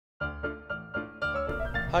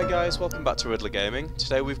Hi guys, welcome back to Riddler Gaming.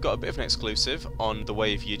 Today we've got a bit of an exclusive on The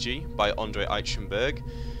Way of Yiji by André Eichemberg.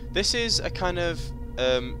 This is a kind of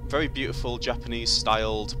very beautiful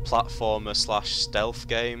Japanese-styled platformer slash stealth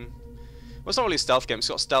game. Well, it's not really a stealth game, it's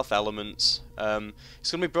got stealth elements. It's going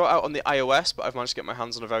to be brought out on the iOS, but I've managed to get my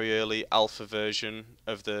hands on a very early alpha version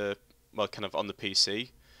of the, well, kind of on the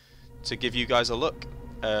PC, to give you guys a look.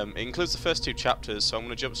 It includes the first two chapters, so I'm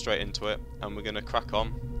going to jump straight into it, and we're going to crack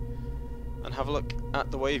on and have a look at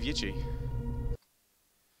The Way of Yiji.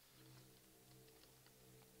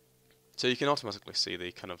 So you can automatically see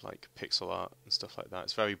the kind of like pixel art and stuff like that.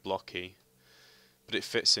 It's very blocky, but it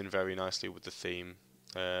fits in very nicely with the theme.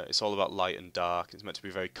 It's all about light and dark. It's meant to be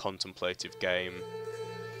a very contemplative game.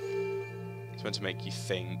 It's meant to make you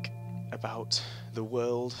think about the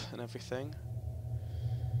world and everything.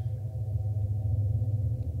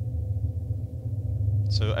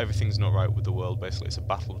 So everything's not right with the world, basically. It's a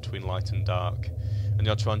battle between light and dark. And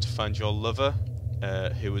you're trying to find your lover,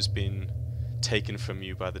 who has been taken from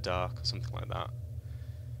you by the dark, or something like that.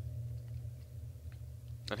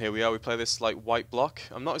 And here we are, we play this like white block.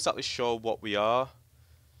 I'm not exactly sure what we are.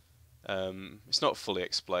 It's not fully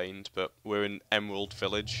explained, but we're in Emerald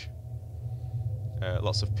Village.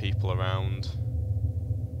 Lots of people around.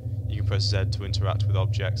 You can press Z to interact with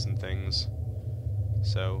objects and things.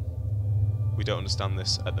 So we don't understand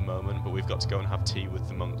this at the moment, but we've got to go and have tea with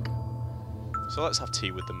the monk. So let's have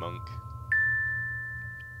tea with the monk.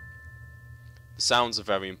 The sounds are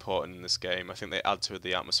very important in this game. I think they add to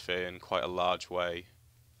the atmosphere in quite a large way.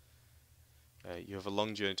 You have a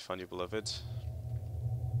long journey to find your beloved.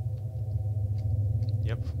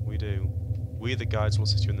 Yep, we do. We, the guides, will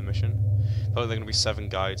assist you in the mission. I feel like there are going to be 7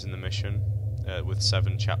 guides in the mission, with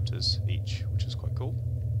 7 chapters each, which is quite cool.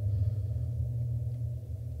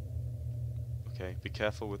 Okay, be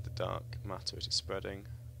careful with the dark matter, it is spreading.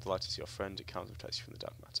 The light is your friend, it counter protects you from the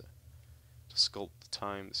dark matter. To sculpt the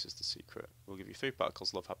time, this is the secret. We'll give you 3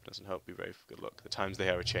 particles, love, happiness and hope, be brave, good luck. The times they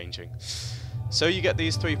are changing. So you get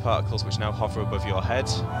these 3 particles which now hover above your head.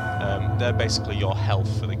 They're basically your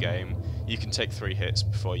health for the game. You can take 3 hits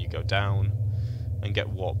before you go down and get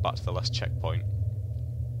warped back to the last checkpoint.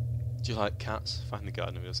 Do you like cats? Find the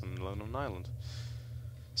garden of yours alone on an island.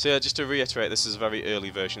 So yeah, just to reiterate, this is a very early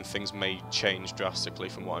version. Things may change drastically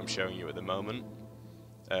from what I'm showing you at the moment.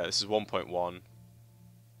 This is 1.1.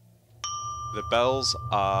 The bells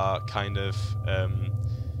are kind of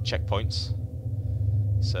checkpoints.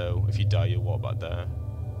 So if you die, you'll walk back there.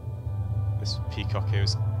 This peacock here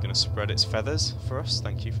is going to spread its feathers for us.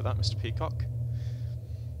 Thank you for that, Mr. Peacock.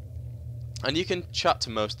 And you can chat to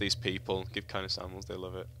most of these people, give kindness to animals, they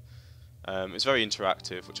love it. It's very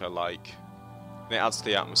interactive, which I like. And it adds to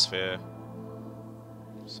the atmosphere.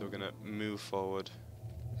 So we're going to move forward.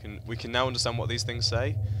 We can now understand what these things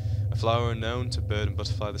say. A flower unknown to bird and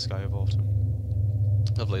butterfly, the sky of autumn.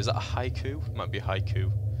 Lovely. Is that a haiku? It might be a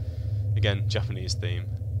haiku. Again, Japanese theme.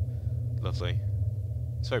 Lovely.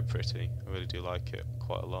 It's very pretty. I really do like it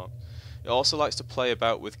quite a lot. It also likes to play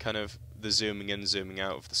about with kind of the zooming in, zooming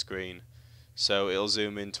out of the screen. So it'll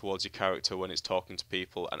zoom in towards your character when it's talking to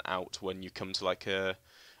people and out when you come to like a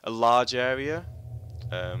large area,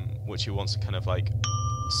 which it wants to kind of like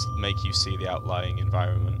make you see the outlying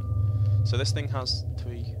environment. So this thing has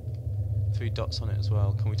three dots on it as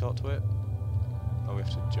well. Can we talk to it? Oh, we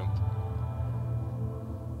have to jump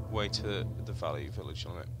way to the valley village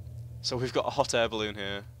on it. So we've got a hot air balloon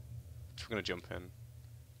here, which we're going to jump in.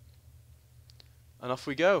 And off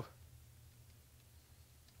we go.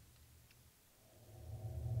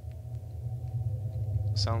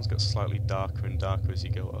 The sounds get slightly darker and darker as you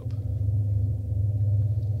go up.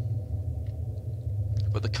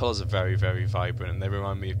 But the colours are very, very vibrant, and they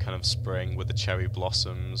remind me of kind of spring with the cherry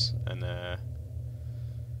blossoms and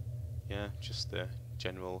yeah, just the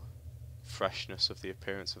general freshness of the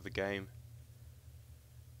appearance of the game.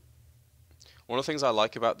 One of the things I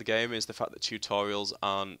like about the game is the fact that tutorials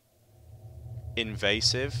aren't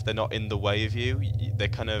invasive. They're not in the way of you. They're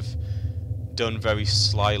kind of done very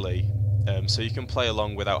slyly, so you can play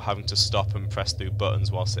along without having to stop and press through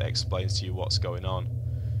buttons whilst it explains to you what's going on.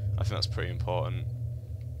 I think that's pretty important.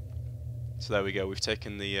 So there we go, we've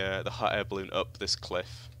taken the hot air balloon up this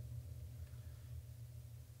cliff.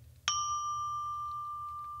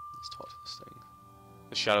 Let's talk to this thing.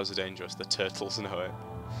 The shadows are dangerous, the turtles know it.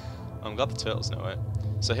 I'm glad the turtles know it.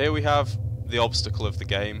 So here we have the obstacle of the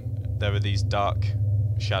game. There are these dark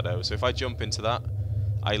shadows. So if I jump into that,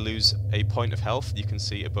 I lose a point of health. You can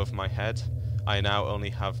see above my head. I now only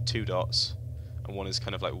have 2 dots, and one is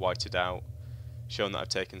kind of like whited out, showing that I've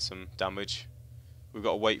taken some damage. We've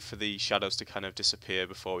got to wait for the shadows to kind of disappear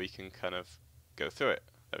before we can kind of go through it.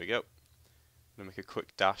 There we go. Gonna make a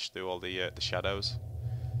quick dash through all the shadows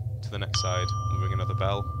to the next side. We'll ring another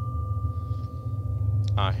bell.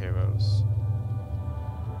 Our heroes.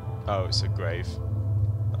 Oh, it's a grave.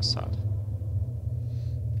 That's sad.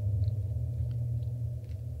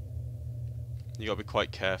 You gotta be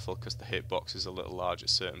quite careful because the hitbox is a little large at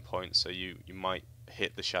certain points, so you might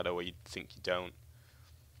hit the shadow where you think you don't.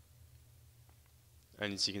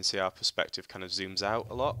 And as you can see, our perspective kind of zooms out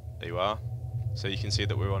a lot. There you are. So you can see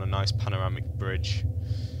that we're on a nice panoramic bridge.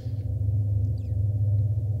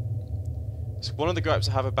 So one of the gripes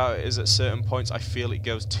I have about it is at certain points I feel it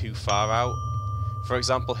goes too far out. For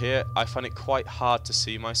example here, I find it quite hard to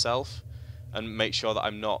see myself and make sure that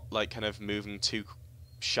I'm not like kind of moving too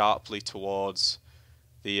sharply towards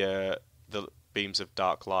the beams of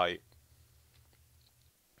dark light.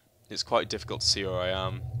 It's quite difficult to see where I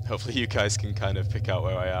am. Hopefully you guys can kind of pick out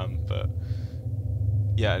where I am, but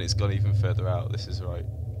yeah, and it's gone even further out. This is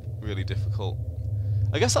really difficult.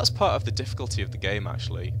 I guess that's part of the difficulty of the game,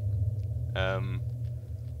 actually. Maybe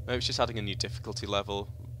it's just adding a new difficulty level,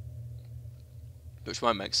 which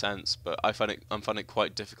might make sense, but I'm finding it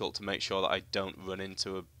quite difficult to make sure that I don't run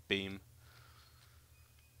into a beam.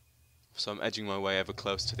 So I'm edging my way ever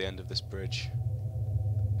closer to the end of this bridge,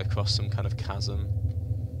 across some kind of chasm.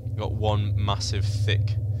 We've got one massive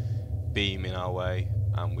thick beam in our way,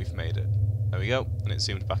 and we've made it. There we go, and it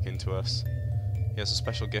zoomed back into us. He has a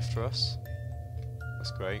special gift for us.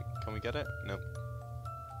 That's great. Can we get it? Nope.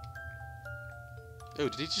 Oh,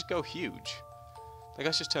 did he just go huge? That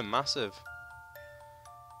guy's just turned massive.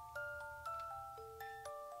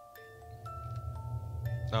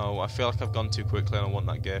 No, I feel like I've gone too quickly and I want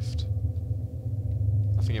that gift.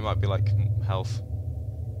 I think it might be like health.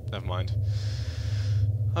 Never mind.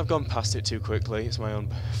 I've gone past it too quickly, it's my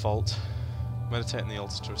own fault. Meditate in the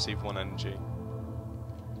altar to receive 1 energy.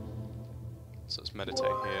 So let's meditate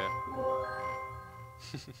here.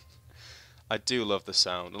 I do love the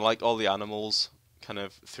sound. And like all the animals kind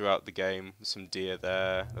of throughout the game, there's some deer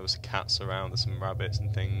there was cats around, there's some rabbits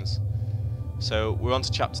and things. So we're on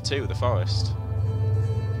to chapter 2, the forest.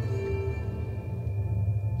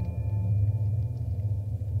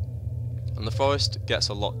 And the forest gets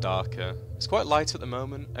a lot darker. It's quite light at the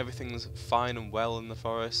moment, everything's fine and well in the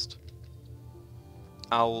forest.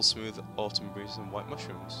 Owls, smooth autumn breezes and white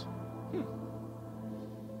mushrooms.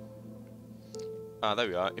 Ah, there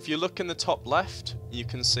we are. If you look in the top left, you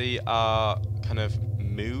can see our kind of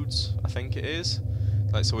moods, I think it is.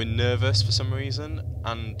 Like, so we're nervous for some reason,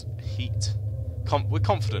 and heat. We're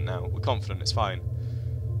confident now, we're confident, it's fine.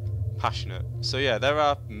 Passionate. So yeah, there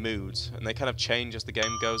are moods, and they kind of change as the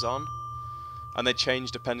game goes on. And they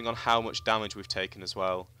change depending on how much damage we've taken as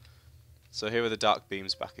well. So here are the dark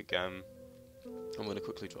beams back again. I'm going to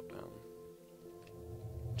quickly drop down.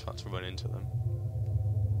 Try to run into them.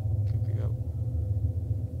 Here we go.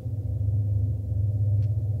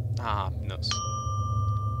 Ah, nuts.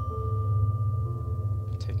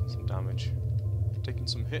 Taking some damage. Taking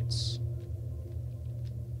some hits.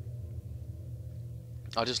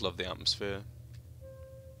 I just love the atmosphere.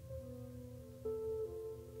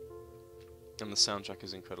 And the soundtrack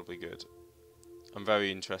is incredibly good. I'm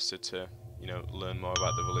very interested to, you know, learn more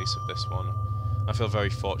about the release of this one. I feel very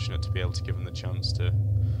fortunate to be able to give them the chance to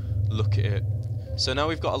look at it. So now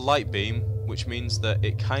we've got a light beam, which means that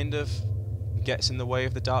it kind of gets in the way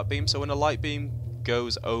of the dark beam. So when a light beam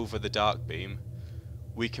goes over the dark beam,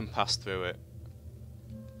 we can pass through it.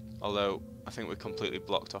 Although, I think we're completely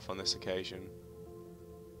blocked off on this occasion.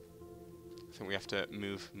 I think we have to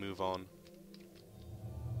move on.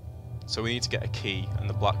 So we need to get a key, and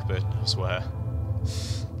the blackbird knows where.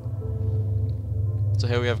 So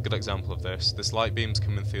here we have a good example of this. This light beam's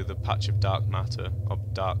coming through the patch of dark matter, or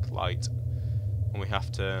dark light, and we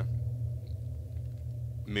have to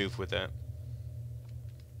move with it.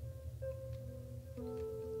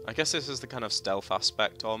 I guess this is the kind of stealth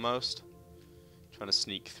aspect almost. Trying to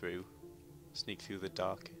sneak through the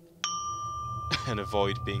dark, and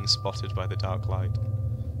avoid being spotted by the dark light.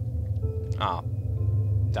 Ah,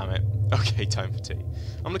 damn it. Okay, time for tea.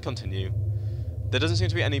 I'm going to continue. There doesn't seem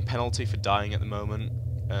to be any penalty for dying at the moment.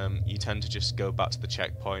 You tend to just go back to the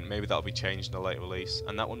checkpoint. Maybe that'll be changed in a later release.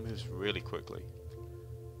 And that one moves really quickly.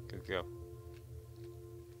 Go.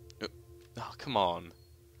 Oh, come on.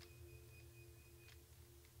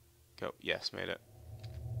 Go. Yes, made it.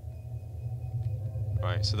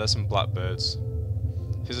 Right, so there's some blackbirds.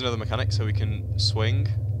 Here's another mechanic, so we can swing.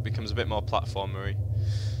 Becomes a bit more platformery.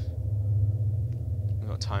 We've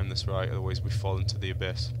got to time this right, otherwise we fall into the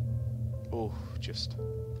abyss. Oh, just...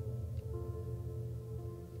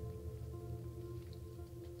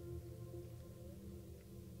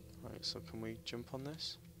 Right, so can we jump on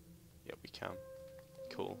this? Yep, we can.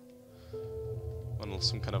 Cool. On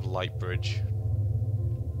some kind of light bridge.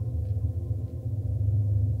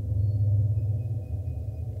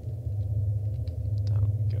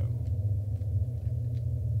 Down we go.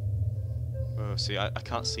 Oh, see, I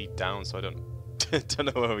can't see down, so I don't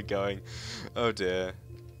don't know where we're going. Oh dear.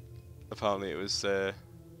 Apparently it was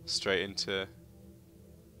straight into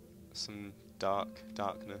some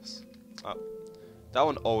darkness. That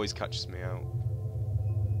one always catches me out.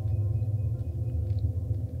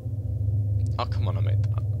 Oh, come on, I made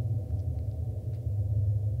that.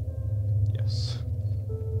 Yes.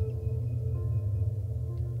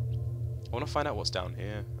 I want to find out what's down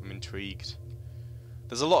here. I'm intrigued.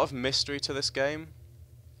 There's a lot of mystery to this game,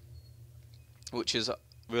 which is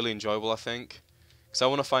really enjoyable, I think. Because I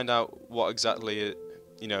want to find out what exactly,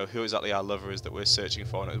 you know, who exactly our lover is that we're searching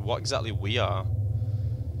for, and what exactly we are.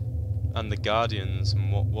 And the Guardians,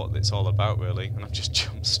 and what it's all about, really. And I've just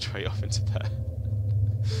jumped straight off into there.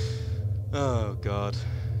 Oh, God.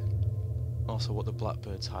 Also, what the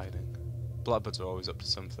Blackbird's hiding. Blackbirds are always up to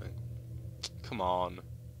something. Come on.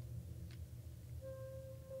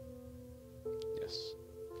 Yes.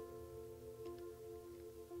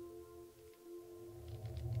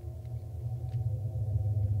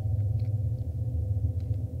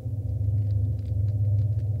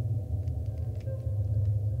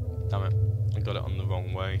 Damn it. I got it on the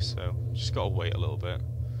wrong way, so just gotta wait a little bit.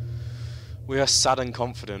 We are sad and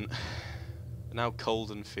confident. Now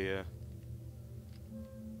cold and fear.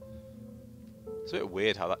 It's a bit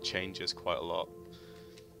weird how that changes quite a lot.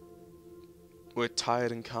 We're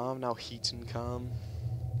tired and calm, now heat and calm.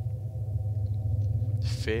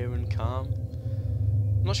 Fear and calm?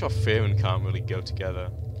 I'm not sure fear and calm really go together.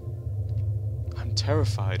 I'm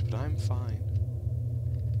terrified, but I'm fine.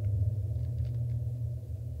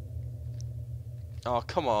 Oh,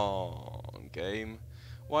 come on, game.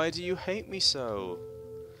 Why do you hate me so?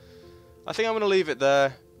 I think I'm going to leave it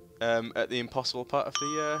there at the impossible part of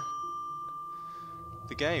the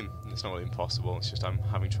game. It's not really impossible, it's just I'm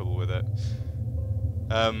having trouble with it.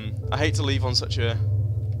 I hate to leave on such a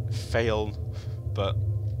fail, but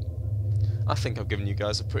I think I've given you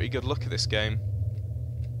guys a pretty good look at this game.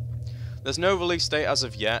 There's no release date as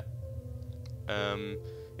of yet.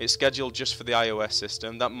 It's scheduled just for the iOS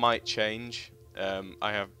system. That might change.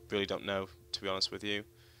 I really don't know, to be honest with you.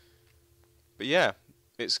 But yeah,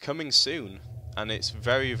 it's coming soon, and it's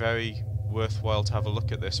very, very worthwhile to have a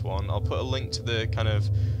look at this one. I'll put a link to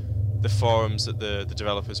the forums that the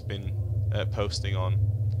developer's been posting on,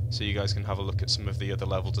 so you guys can have a look at some of the other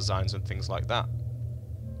level designs and things like that.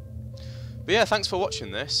 But yeah, thanks for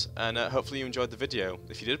watching this, and hopefully you enjoyed the video.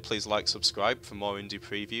 If you did, please like, subscribe for more indie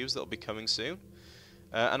previews that'll be coming soon.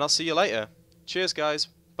 And I'll see you later. Cheers guys,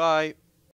 bye!